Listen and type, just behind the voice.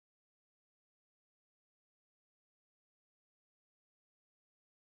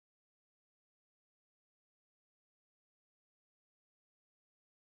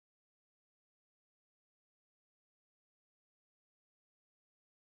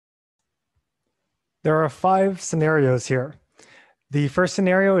There are five scenarios here. The first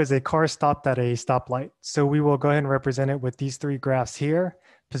scenario is a car stopped at a stoplight. So we will go ahead and represent it with these three graphs here: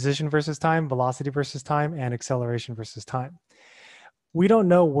 position versus time, velocity versus time, and acceleration versus time. We don't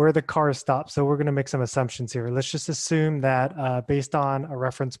know where the car is stopped, so we're going to make some assumptions here. Let's just assume that based on a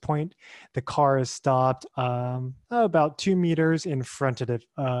reference point, the car is stopped about 2 meters in front of it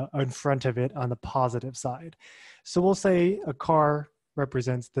on the positive side. So we'll say a car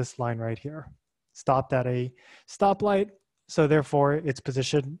represents this line right here, stopped at a stoplight, so therefore its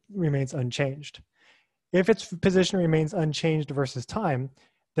position remains unchanged. If its position remains unchanged versus time,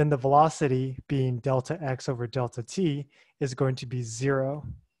 then the velocity, being delta x over delta t, is going to be 0.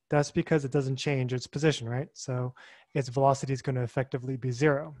 That's because it doesn't change its position, right? So its velocity is going to effectively be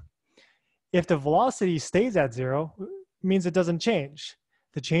 0. If the velocity stays at 0, it means it doesn't change.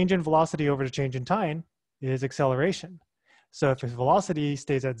 The change in velocity over the change in time is acceleration. So if its velocity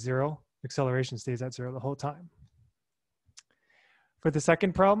stays at 0, acceleration stays at 0 the whole time. For the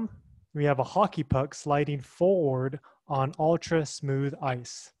second problem, we have a hockey puck sliding forward on ultra smooth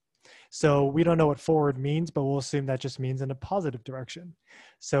ice. So we don't know what forward means, but we'll assume that just means in a positive direction.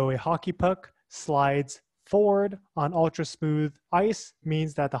 So a hockey puck slides forward on ultra smooth ice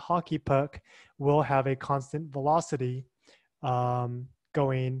means that the hockey puck will have a constant velocity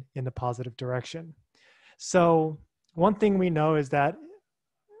going in the positive direction. So one thing we know is that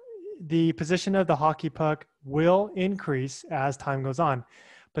the position of the hockey puck will increase as time goes on.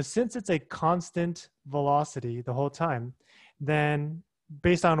 But since it's a constant velocity the whole time, then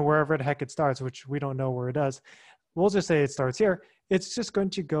based on wherever the heck it starts, which we don't know where it does, we'll just say it starts here, it's just going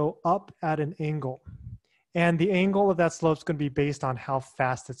to go up at an angle. And the angle of that slope is going to be based on how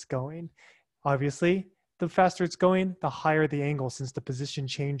fast it's going. Obviously, the faster it's going, the higher the angle, since the position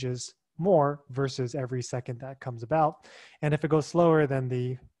changes more versus every second that comes about. And if it goes slower, then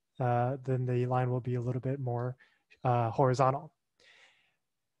the line will be a little bit more horizontal.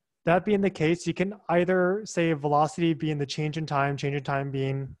 That being the case, you can either say velocity being the change in time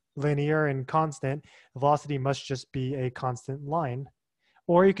being linear and constant, velocity must just be a constant line.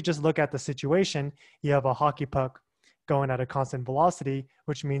 Or you could just look at the situation. You have a hockey puck going at a constant velocity,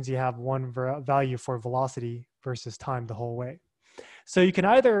 which means you have one value for velocity versus time the whole way. So you can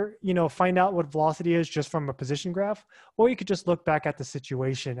either, find out what velocity is just from a position graph, or you could just look back at the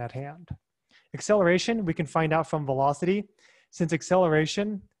situation at hand. Acceleration, we can find out from velocity. Since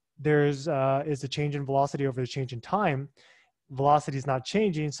acceleration is a change in velocity over the change in time, velocity is not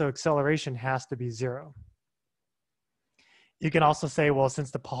changing, so acceleration has to be 0. You can also say, well,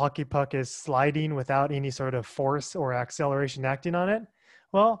 since the hockey puck is sliding without any sort of force or acceleration acting on it,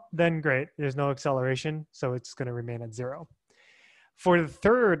 well, then great, there's no acceleration, so it's going to remain at 0. For the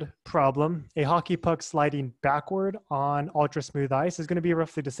third problem, a hockey puck sliding backward on ultra smooth ice is going to be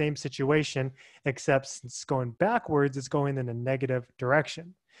roughly the same situation, except since it's going backwards, it's going in a negative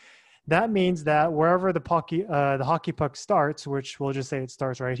direction. That means that wherever the hockey puck starts, which we'll just say it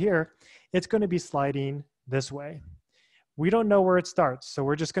starts right here, it's going to be sliding this way. We don't know where it starts, so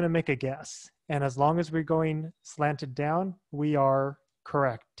we're just going to make a guess. And as long as we're going slanted down, we are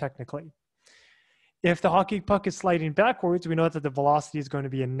correct, technically. If the hockey puck is sliding backwards, we know that the velocity is going to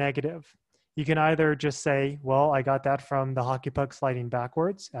be a negative. You can either just say, well, I got that from the hockey puck sliding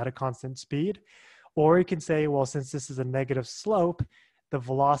backwards at a constant speed, or you can say, well, since this is a negative slope, the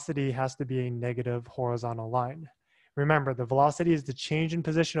velocity has to be a negative horizontal line. Remember, the velocity is the change in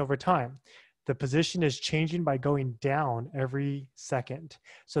position over time. The position is changing by going down every second.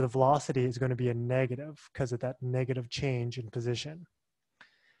 So the velocity is going to be a negative because of that negative change in position.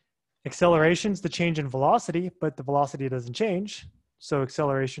 Acceleration is the change in velocity, but the velocity doesn't change. So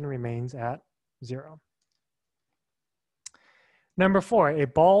acceleration remains at 0. Number 4, a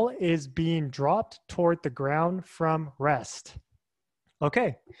ball is being dropped toward the ground from rest.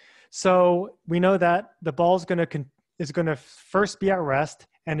 Okay, so we know that the ball is going to first be at rest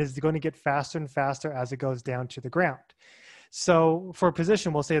and is going to get faster and faster as it goes down to the ground. So for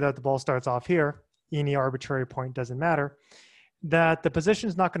position, we'll say that the ball starts off here. Any arbitrary point doesn't matter. That the position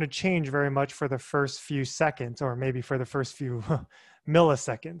is not going to change very much for the first few seconds, or maybe for the first few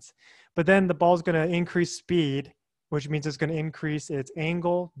milliseconds. But then the ball is going to increase speed, which means it's going to increase its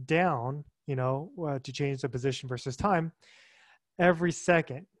angle down, to change the position versus time every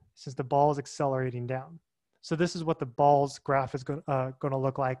second, since the ball is accelerating down. So this is what the ball's graph is going to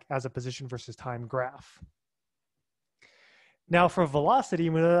look like as a position versus time graph. Now for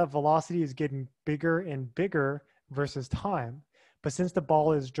velocity, we know that velocity is getting bigger and bigger versus time. But since the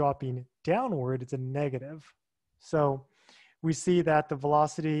ball is dropping downward, it's a negative. So we see that the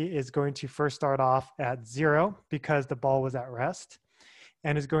velocity is going to first start off at 0 because the ball was at rest.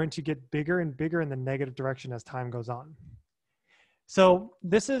 and is going to get bigger and bigger in the negative direction as time goes on. So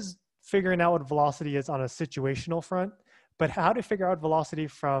this is figuring out what velocity is on a situational front, but how to figure out velocity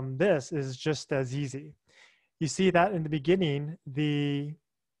from this is just as easy. You see that in the beginning, the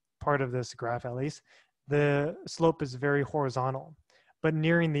part of this graph at least, the slope is very horizontal, but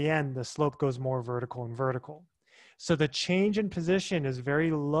nearing the end, the slope goes more vertical and vertical. So the change in position is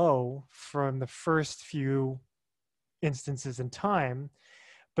very low from the first few instances in time,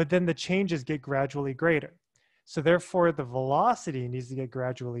 but then the changes get gradually greater. So therefore the velocity needs to get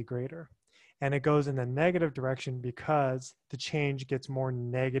gradually greater, and it goes in the negative direction because the change gets more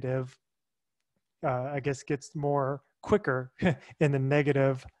negative, gets more quicker in the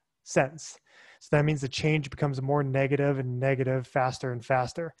negative sense. So that means the change becomes more negative and negative faster and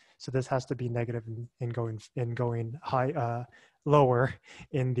faster. So this has to be negative in going high, lower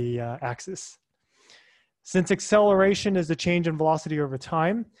in the axis. Since acceleration is the change in velocity over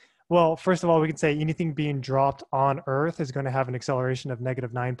time, well, first of all, we can say anything being dropped on Earth is going to have an acceleration of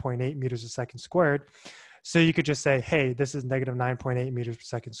negative 9.8 meters per second squared. So you could just say, hey, this is negative 9.8 meters per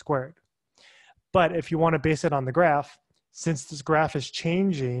second squared. But if you want to base it on the graph, since this graph is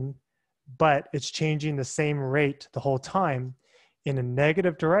changing, but it's changing the same rate the whole time in a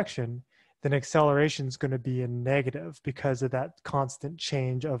negative direction, then acceleration is going to be a negative because of that constant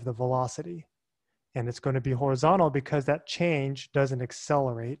change of the velocity. And it's going to be horizontal because that change doesn't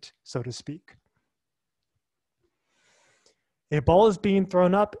accelerate, so to speak. A ball is being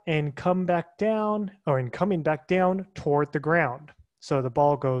thrown up and coming back down toward the ground. So the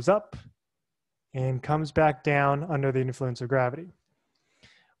ball goes up and comes back down under the influence of gravity.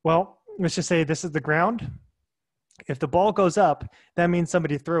 Well, let's just say this is the ground. If the ball goes up, that means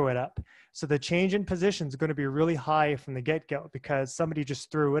somebody threw it up. So the change in position is going to be really high from the get-go because somebody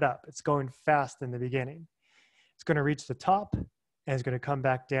just threw it up. It's going fast in the beginning. It's going to reach the top and it's going to come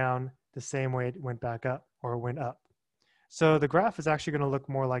back down the same way it went back up or went up. So the graph is actually going to look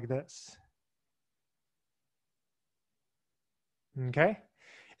more like this. Okay?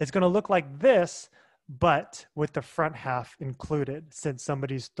 It's going to look like this, but with the front half included since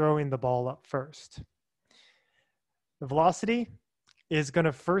somebody's throwing the ball up first. The velocity is going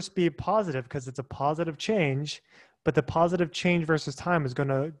to first be positive because it's a positive change, but the positive change versus time is going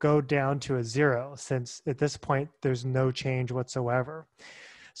to go down to a 0 since at this point there's no change whatsoever.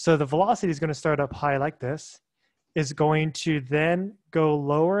 So the velocity is going to start up high like this, is going to then go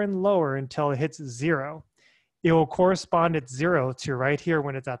lower and lower until it hits 0. It will correspond at 0 to right here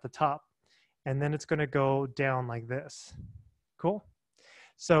when it's at the top, and then it's going to go down like this. Cool?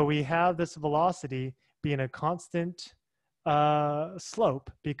 So we have this velocity being a constant slope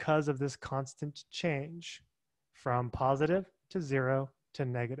because of this constant change from positive to 0 to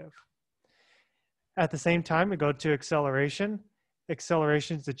negative. At the same time, we go to acceleration.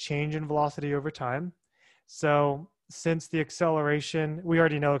 Acceleration is the change in velocity over time. So since the acceleration, we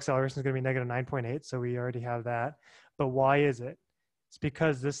already know acceleration is going to be negative 9.8, so we already have that. But why is it? It's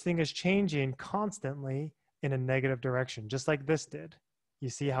because this thing is changing constantly in a negative direction, just like this did. You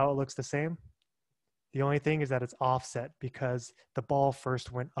see how it looks the same? The only thing is that it's offset because the ball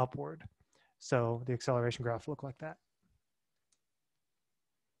first went upward. So the acceleration graph looked like that.